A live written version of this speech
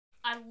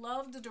I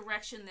love the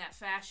direction that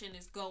fashion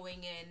is going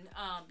in,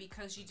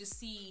 because you just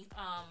see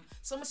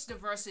so much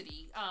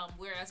diversity,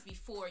 whereas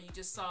before you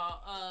just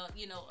saw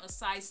you know, a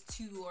size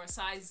 2 or a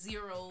size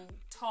 0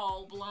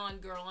 tall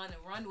blonde girl on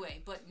the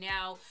runway. But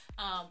now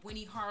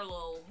Winnie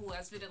Harlow, who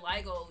has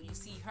vitiligo, you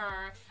see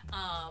her,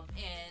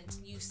 and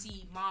you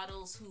see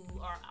models who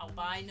are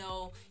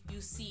albino,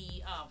 you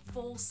see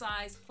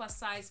full-size,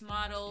 plus-size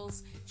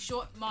models,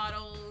 short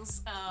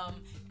models,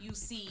 you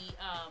see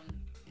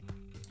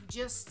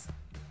just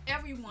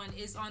everyone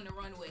is on the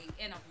runway,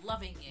 and I'm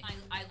loving it.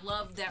 I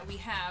love that we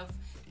have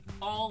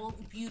all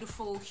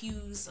beautiful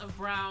hues of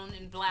brown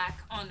and black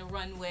on the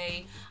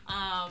runway.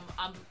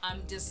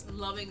 I'm just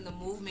loving the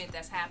movement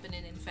that's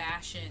happening in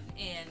fashion,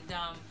 and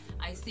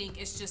I think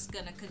it's just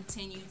gonna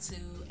continue to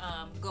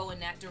go in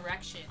that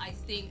direction. I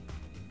think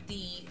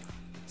the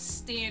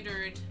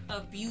standard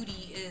of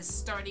beauty is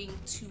starting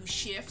to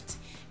shift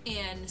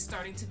and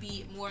starting to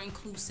be more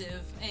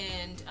inclusive,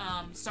 and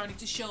starting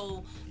to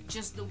show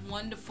just the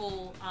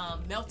wonderful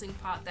melting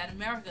pot that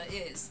America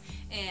is.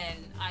 And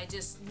I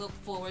just look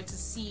forward to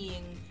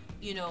seeing,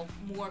 you know,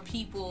 more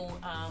people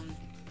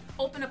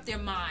open up their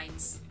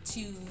minds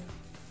to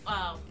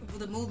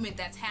the movement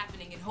that's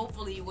happening, and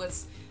hopefully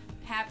what's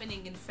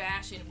happening in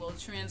fashion will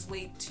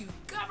translate to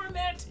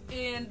government.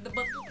 And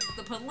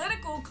the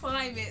political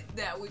climate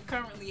that we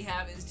currently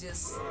have is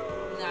just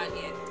not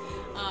it.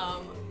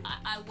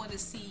 I want to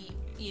see,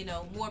 you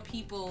know, more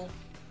people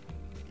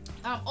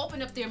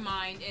open up their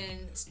mind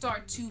and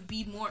start to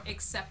be more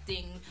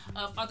accepting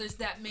of others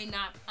that may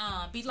not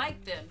be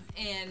like them.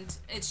 And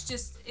it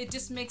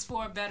just makes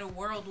for a better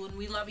world when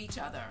we love each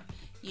other,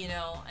 you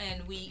know,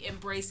 and we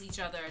embrace each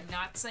other.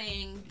 Not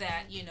saying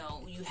that, you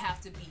know, you have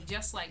to be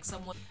just like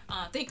someone,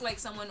 think like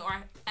someone,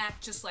 or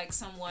act just like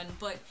someone,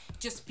 but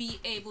just be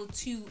able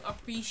to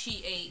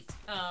appreciate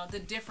the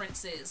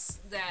differences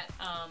that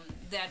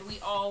that we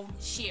all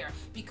share,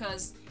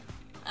 because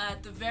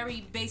at the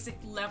very basic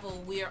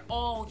level we are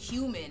all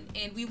human,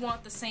 and we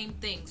want the same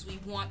things. We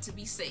want to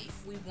be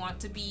safe, we want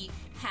to be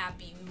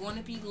happy, we want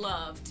to be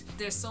loved.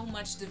 There's so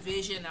much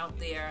division out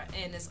there,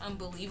 and it's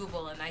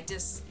unbelievable. And I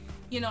just,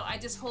 you know, I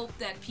just hope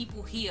that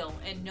people heal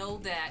and know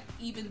that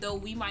even though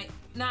we might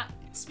not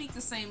speak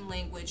the same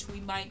language,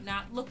 we might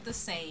not look the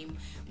same,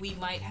 we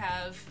might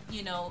have,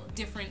 you know,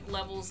 different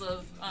levels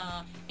of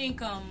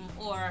income,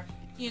 or,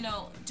 you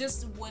know,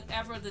 just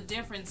whatever the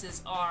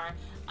differences are,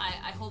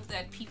 I hope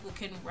that people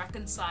can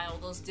reconcile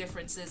those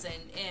differences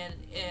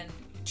and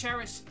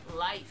cherish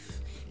life,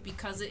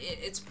 because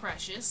it's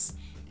precious,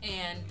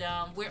 and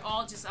we're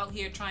all just out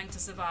here trying to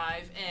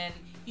survive. And,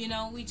 you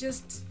know, we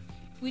just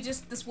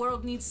this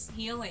world needs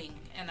healing,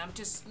 and I'm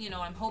just, you know,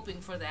 I'm hoping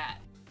for that.